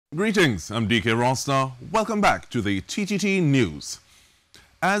Greetings, I'm Dike Rostant. Welcome back to the TTT News.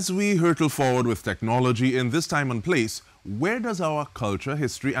 As we hurtle forward with technology in this time and place, where does our culture,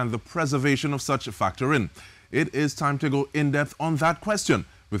 history and the preservation of such factor in? It is time to go in-depth on that question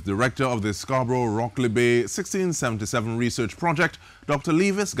with Director of the Scarborough Rockley Bay 1677 Research Project, Dr.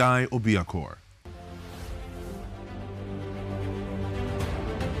 Levis Guy-Obiakor.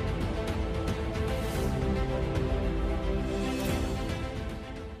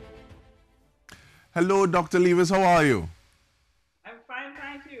 Hello, Dr. Levis, how are you? I'm fine,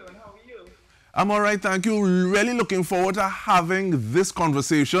 thank you. And how are you? I'm all right, thank you. Really looking forward to having this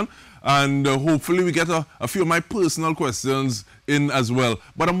conversation, and hopefully we get a few of my personal questions in as well.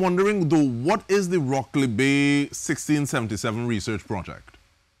 But I'm wondering, though, what is the Rockley Bay 1677 Research Project?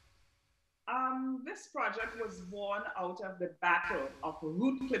 This project was born out of the Battle of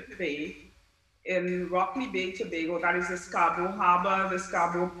Rockley Bay in Rockley Bay, Tobago. That is the Scarborough Harbor, the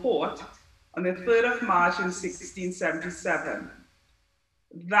Scarborough Port, on the 3rd of March in 1677.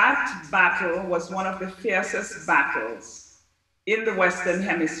 That battle was one of the fiercest battles in the Western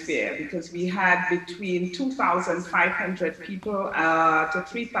Hemisphere because we had between 2,500 people to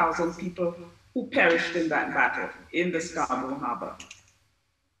 3,000 people who perished in that battle in the Scarborough Harbor.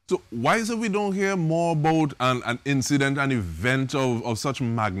 So why is it we don't hear more about an incident, an event of such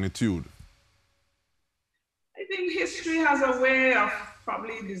magnitude? I think history has a way of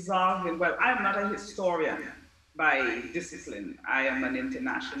probably dissolving. Well, I'm not a historian by discipline. I am an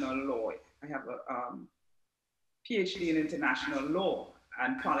international lawyer. I have a PhD in international law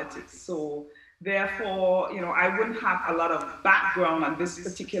and politics. So therefore, I wouldn't have a lot of background on this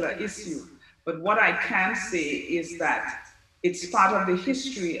particular issue. But what I can say is that it's part of the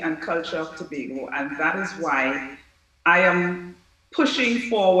history and culture of Tobago, and that is why I am pushing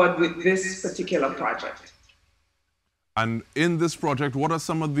forward with this particular project. And in this project, what are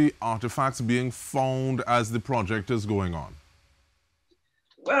some of the artifacts being found as the project is going on?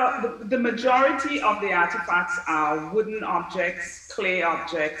 Well, the majority of the artifacts are wooden objects, clay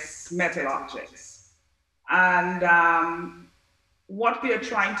objects, metal objects. And what we are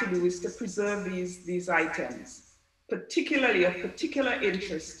trying to do is to preserve these items. Particularly of particular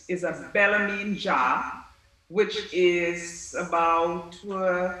interest is a Bellarmine jar, which is about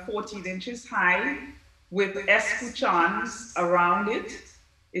 14 inches high, with escutcheons around it.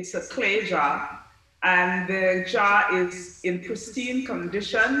 It's a clay jar, and the jar is in pristine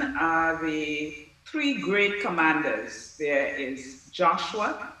condition. The three great commanders, there is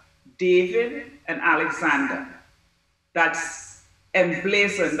Joshua, David, and Alexander. That's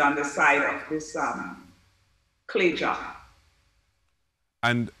emblazoned on the side of this clay jar.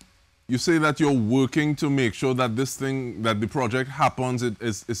 And you say that you're working to make sure that that the project happens, it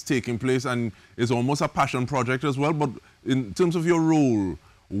is taking place, and is almost a passion project as well. But in terms of your role,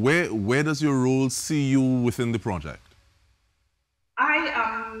 where does your role see you within the project?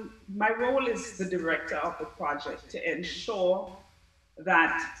 My role is the director of the project to ensure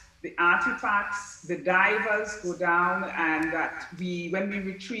that the artifacts, the divers go down, and that when we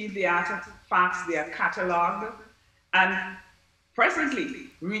retrieve the artifacts, they are cataloged and presently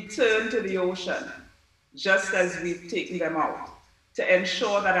return to the ocean, just as we've taken them out, to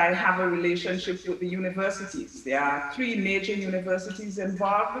ensure that I have a relationship with the universities. There are 3 major universities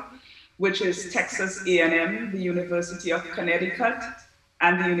involved, which is Texas A&M, the University of Connecticut,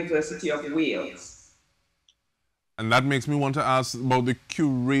 and the University of Wales. And that makes me want to ask about the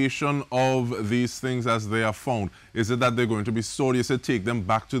curation of these things as they are found. Is it that they're going to be stored? You said take them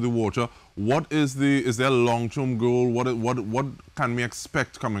back to the water. Is there a long-term goal? What can we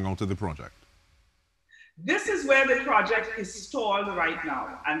expect coming out of the project? This is where the project is stalled right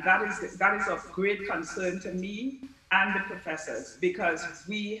now, and that is of great concern to me and the professors, because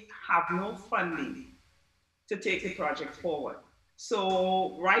we have no funding to take the project forward.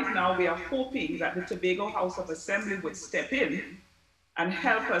 So right now we are hoping that the Tobago House of Assembly would step in and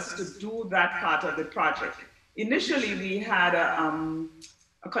help us to do that part of the project. Initially, we had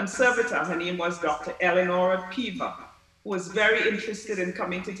a conservator. Her name was Dr. Eleanor Peaver, who was very interested in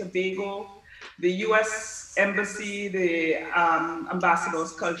coming to Tobago. The U.S. Embassy, the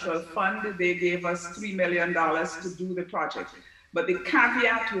Ambassador's Cultural Fund, they gave us $3 million to do the project. But the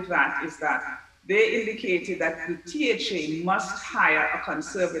caveat with that is that they indicated that the THA must hire a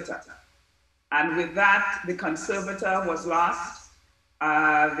conservator. And with that, the conservator was lost.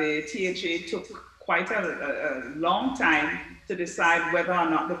 The THA took quite a long time to decide whether or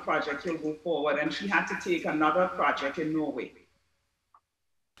not the project will go forward, and she had to take another project in Norway.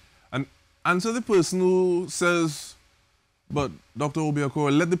 And so the person who says, but Dr.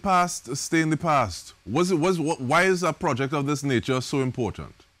 Obiakor, let the past stay in the past. Why is a project of this nature so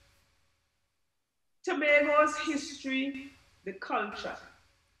important? Tobago's history, the culture,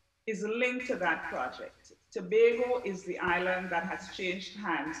 is linked to that project. Tobago is the island that has changed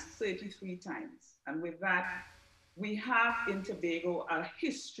hands 33 times. And with that, we have in Tobago a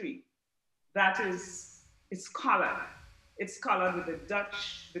history that is colored. It's colored with the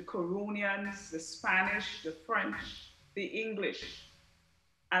Dutch, the Coronians, the Spanish, the French, the English,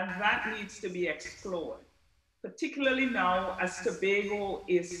 and that needs to be explored, particularly now as Tobago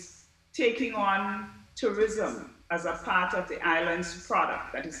is taking on tourism as a part of the island's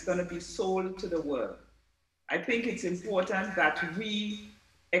product that is going to be sold to the world. I think it's important that we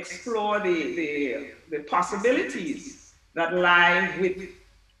explore the possibilities that lie with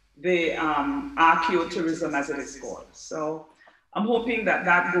the archaeotourism, as it is called. So I'm hoping that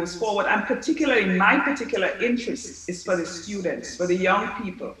that goes forward. And particularly, my particular interest is for the students, for the young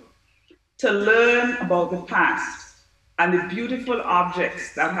people, to learn about the past and the beautiful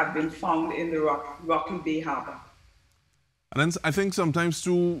objects that have been found in the Rockley Bay Harbor. And then I think sometimes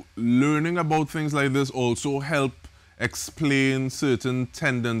too, learning about things like this also help explain certain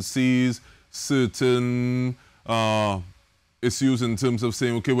tendencies, certain issues in terms of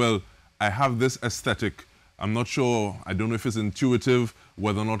saying, okay, well, I have this aesthetic. I'm not sure, I don't know if it's intuitive,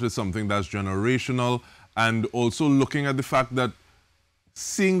 whether or not it's something that's generational, and also looking at the fact that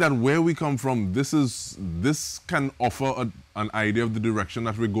seeing that where we come from, this can offer an idea of the direction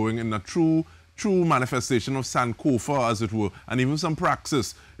that we're going in, a true manifestation of Sankofa, as it were, and even some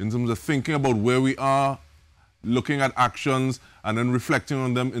praxis in terms of thinking about where we are, looking at actions, and then reflecting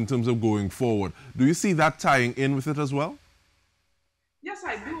on them in terms of going forward. Do you see that tying in with it as well? Yes,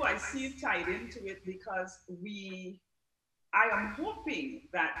 I do. I see it tied into it because I am hoping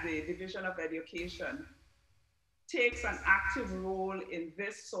that the Division of Education takes an active role in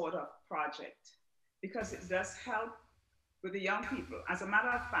this sort of project because it does help with the young people. As a matter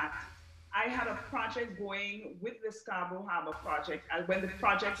of fact, I had a project going with the Scarborough Harbor project, and when the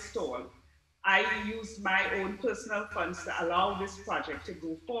project stalled, I used my own personal funds to allow this project to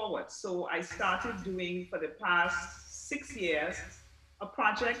go forward. So I started doing, for the past 6 years, a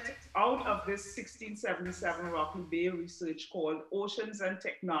project out of this 1677 Rockley Bay research called Oceans and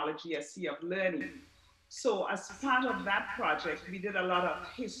Technology, a Sea of Learning. So as part of that project, we did a lot of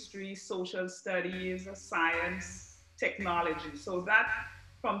history, social studies, science, technology. So that,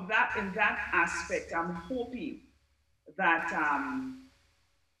 in that aspect, I'm hoping that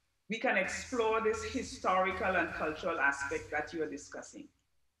we can explore this historical and cultural aspect that you're discussing.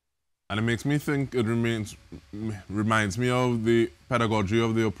 And it makes me think, it reminds me of the pedagogy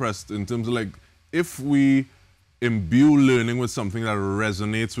of the oppressed in terms of like, if we imbue learning with something that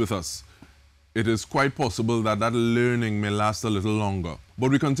resonates with us, it is quite possible that that learning may last a little longer.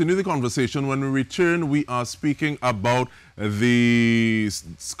 But we continue the conversation. When we return, we are speaking about the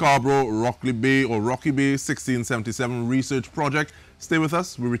Scarborough Rockley Bay or Rocky Bay 1677 research project. Stay with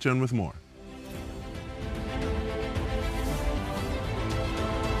us. We return with more.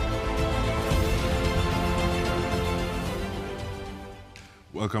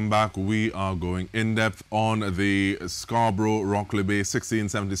 Welcome back. We are going in-depth on the Scarborough Rockley Bay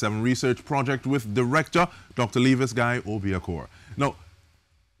 1677 research project with Director Dr. Levis Guy-Obiakor. Now,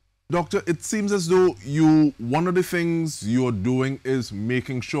 Doctor, it seems as though one of the things you're doing is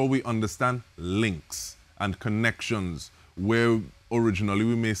making sure we understand links and connections where originally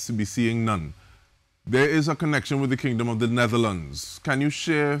we may be seeing none. There is a connection with the Kingdom of the Netherlands. Can you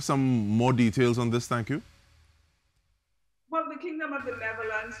share some more details on this? Thank you. Well, the Kingdom of the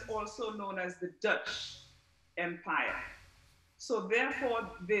Netherlands, also known as the Dutch Empire. So therefore,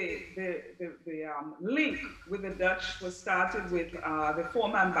 the link with the Dutch was started with the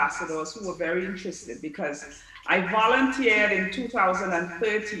former ambassadors who were very interested because I volunteered in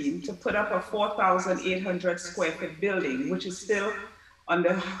 2013 to put up a 4,800 square foot building, which is still on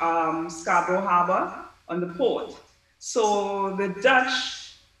the Scarborough Harbor on the port. So the Dutch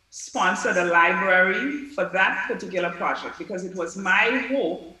sponsored a library for that particular project because it was my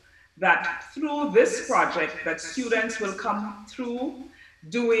hope that through this project that students will come through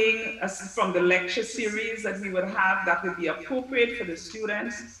doing from the lecture series that we would have that would be appropriate for the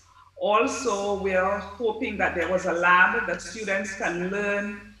students. Also, we are hoping that there was a lab that students can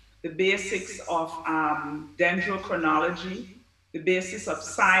learn the basics of dendrochronology, the basis of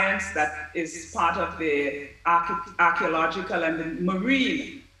science that is part of the archaeological and the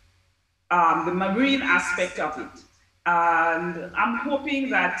marine aspect of it. And I'm hoping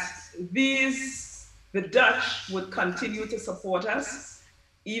that the Dutch would continue to support us,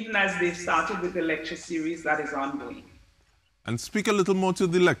 even as they've started with the lecture series that is ongoing. And speak a little more to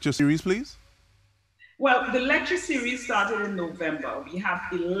the lecture series, please. Well, the lecture series started in November. We have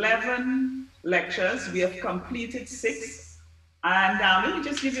 11 lectures. We have completed 6. And let me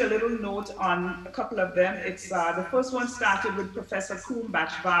just give you a little note on a couple of them. It's the first one started with Professor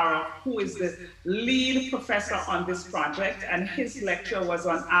Kumbachvara, who is the lead professor on this project, and his lecture was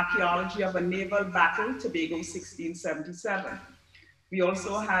on archaeology of a naval battle, Tobago 1677. We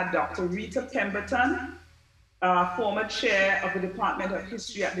also had Dr. Rita Pemberton, former chair of the Department of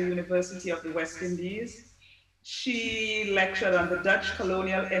History at the University of the West Indies. She lectured on the Dutch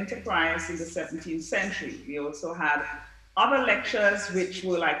colonial enterprise in the 17th century. We also had other lectures which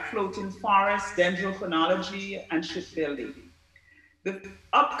were like floating forests, dendrochronology, and shipbuilding. The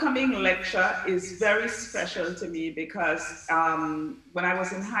upcoming lecture is very special to me because when I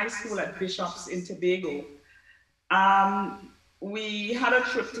was in high school at Bishop's in Tobago, we had a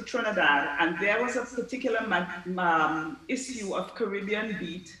trip to Trinidad, and there was a particular issue of Caribbean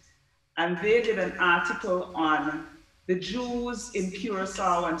Beat, and they did an article on the Jews in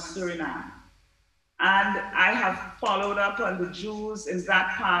Curacao and Suriname. And I have followed up on the Jews in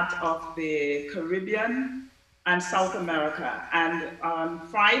that part of the Caribbean and South America. And on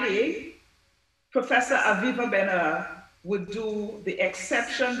Friday, Professor Aviva Benner would do the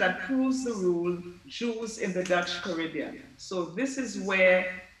exception that proves the rule, Jews in the Dutch Caribbean. So this is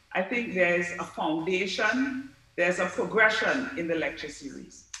where I think there's a foundation, there's a progression in the lecture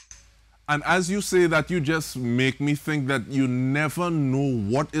series. And as you say that, you just make me think that you never know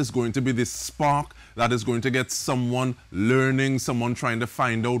what is going to be the spark that is going to get someone learning, someone trying to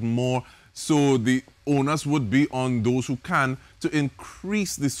find out more. So the onus would be on those who can to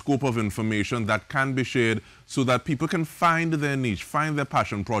increase the scope of information that can be shared so that people can find their niche, find their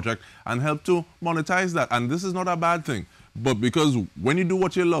passion project, and help to monetize that. And this is not a bad thing, but because when you do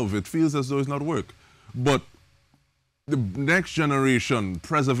what you love, it feels as though it's not work. But the next generation,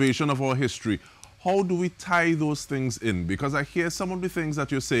 preservation of our history, how do we tie those things in? Because I hear some of the things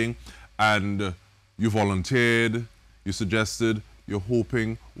that you're saying, and you volunteered, you suggested, you're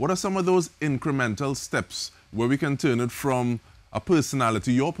hoping. What are some of those incremental steps where we can turn it from a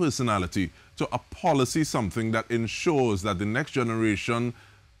personality, your personality, to a policy, something that ensures that the next generation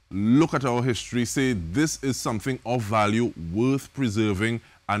look at our history, say this is something of value, worth preserving,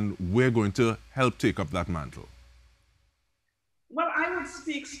 and we're going to help take up that mantle? Well, I would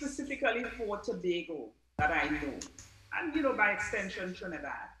speak specifically for Tobago that I know, and by extension,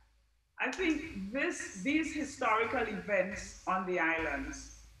 Trinidad. I think these historical events on the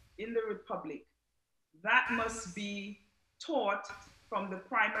islands, in the Republic, that must be taught from the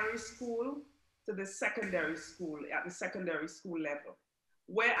primary school to the secondary school, at the secondary school level,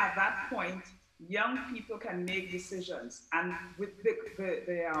 where at that point, young people can make decisions. And with the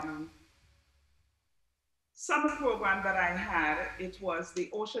summer program that I had, it was the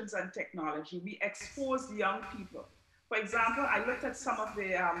Oceans and Technology. We exposed young people. For example, I looked at some of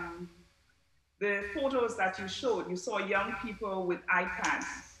the photos that you showed. You saw young people with iPads.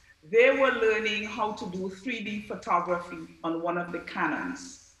 They were learning how to do 3D photography on one of the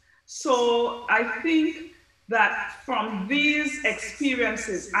Canons. So I think that from these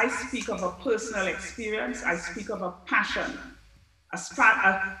experiences, I speak of a personal experience, I speak of a passion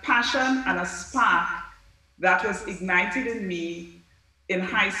and a spark that was ignited in me in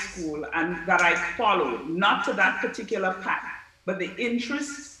high school and that I followed, not to that particular path, but the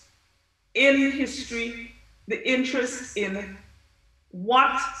interest in history, the interest in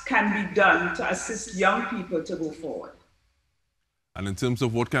what can be done to assist young people to go forward. And in terms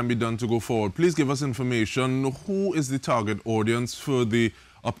of what can be done to go forward, please give us information. Who is the target audience for the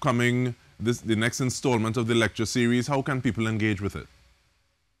upcoming, the next installment of the lecture series? How can people engage with it?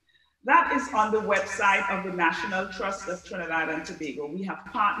 That is on the website of the National Trust of Trinidad and Tobago. We have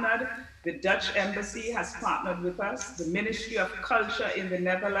partnered, the Dutch Embassy has partnered with us. The Ministry of Culture in the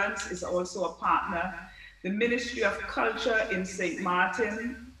Netherlands is also a partner. The Ministry of Culture in St.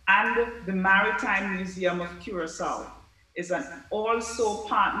 Martin and the Maritime Museum of Curacao is also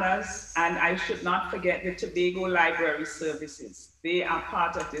partners, and I should not forget the Tobago Library Services. They are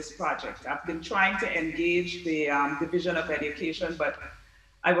part of this project. I've been trying to engage the Division of Education, but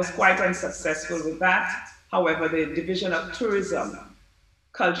I was quite unsuccessful with that. However, the Division of Tourism,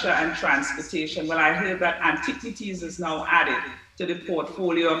 Culture and Transportation, well, I heard that antiquities is now added to the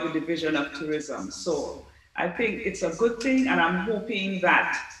portfolio of the Division of Tourism. So I think it's a good thing, and I'm hoping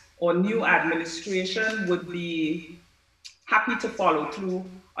that our new administration would be happy to follow through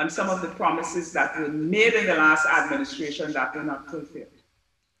on some of the promises that were made in the last administration that were not fulfilled.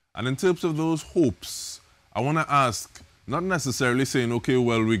 And in terms of those hopes, I want to ask, not necessarily saying, okay,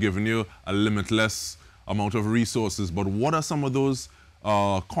 well, we're giving you a limitless amount of resources, but what are some of those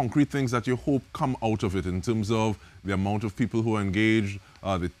concrete things that you hope come out of it in terms of the amount of people who are engaged,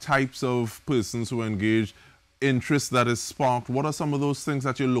 the types of persons who are engaged, interest that is sparked? What are some of those things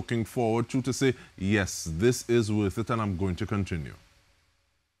that you're looking forward to say, yes, this is worth it and I'm going to continue?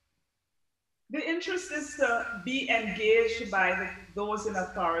 The interest is to be engaged by those in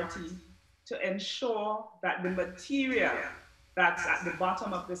authority to ensure that the material that's at the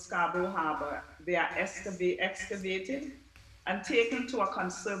bottom of the Scarborough Harbour, they are excavated and taken to a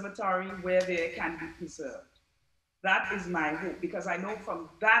conservatory where they can be preserved. That is my hope, because I know from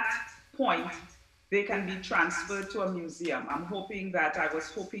that point, they can be transferred to a museum. I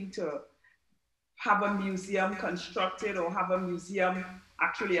was hoping to have a museum constructed or have a museum,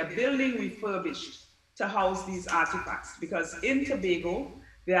 actually a building refurbished to house these artifacts. Because in Tobago,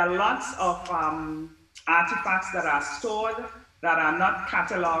 there are lots of artifacts that are stored that are not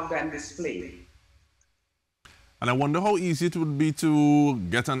catalogued and displayed. And I wonder how easy it would be to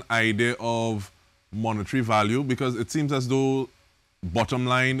get an idea of monetary value, because it seems as though bottom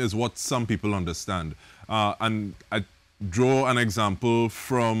line is what some people understand. And I draw an example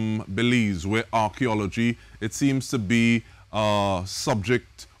from Belize, where archaeology, it seems to be a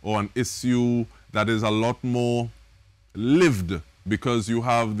subject or an issue that is a lot more lived, because you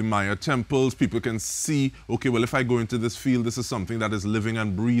have the Maya temples. People can see, okay, well, if I go into this field, this is something that is living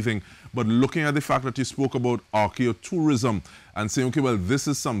and breathing. But looking at the fact that you spoke about archaeotourism and saying, okay, well, this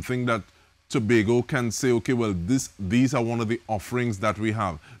is something that Tobago can say, okay, well, these are one of the offerings that we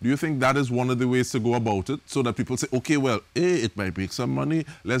have. Do you think that is one of the ways to go about it, so that people say, okay, well, it might make some money,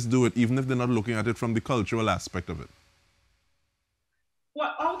 let's do it, even if they're not looking at it from the cultural aspect of it?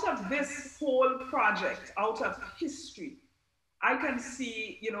 Well, out of this whole project, out of history, I can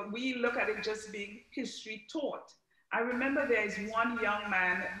see, we look at it just being history taught. I remember there is one young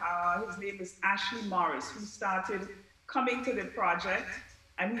man, his name is Ashley Morris, who started coming to the project,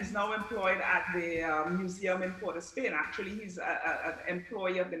 and he's now employed at the museum in Port of Spain. Actually, he's an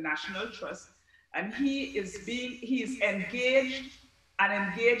employee of the National Trust, and he is engaged and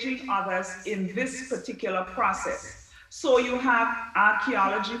engaging others in this particular process. So you have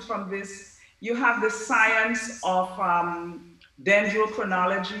archaeology from this, you have the science of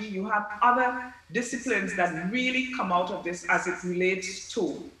dendrochronology, you have other disciplines that really come out of this as it relates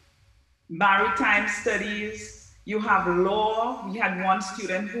to maritime studies. You have law. We had one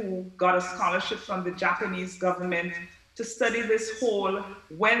student who got a scholarship from the Japanese government to study this whole,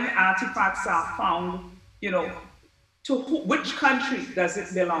 when artifacts are found, to which country does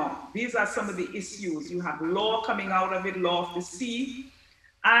it belong? These are some of the issues. You have law coming out of it, law of the sea.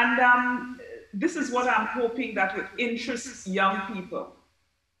 And this is what I'm hoping that would interest young people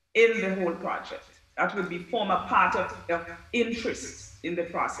in the whole project. That would form a part of interest in the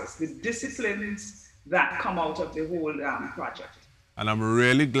process, the disciplines that come out of the whole project. And I'm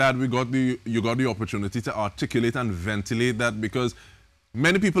really glad you got the opportunity to articulate and ventilate that, because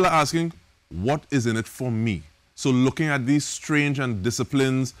many people are asking, what is in it for me? So looking at these strange and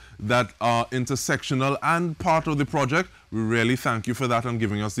disciplines that are intersectional and part of the project, we really thank you for that and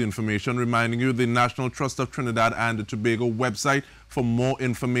giving us the information, reminding you the National Trust of Trinidad and Tobago website for more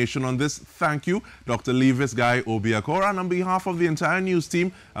information on this. Thank you, Dr. Levis Guy-Obiakor. And on behalf of the entire news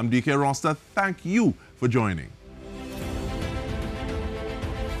team, I'm Dike Rostant. Thank you for joining.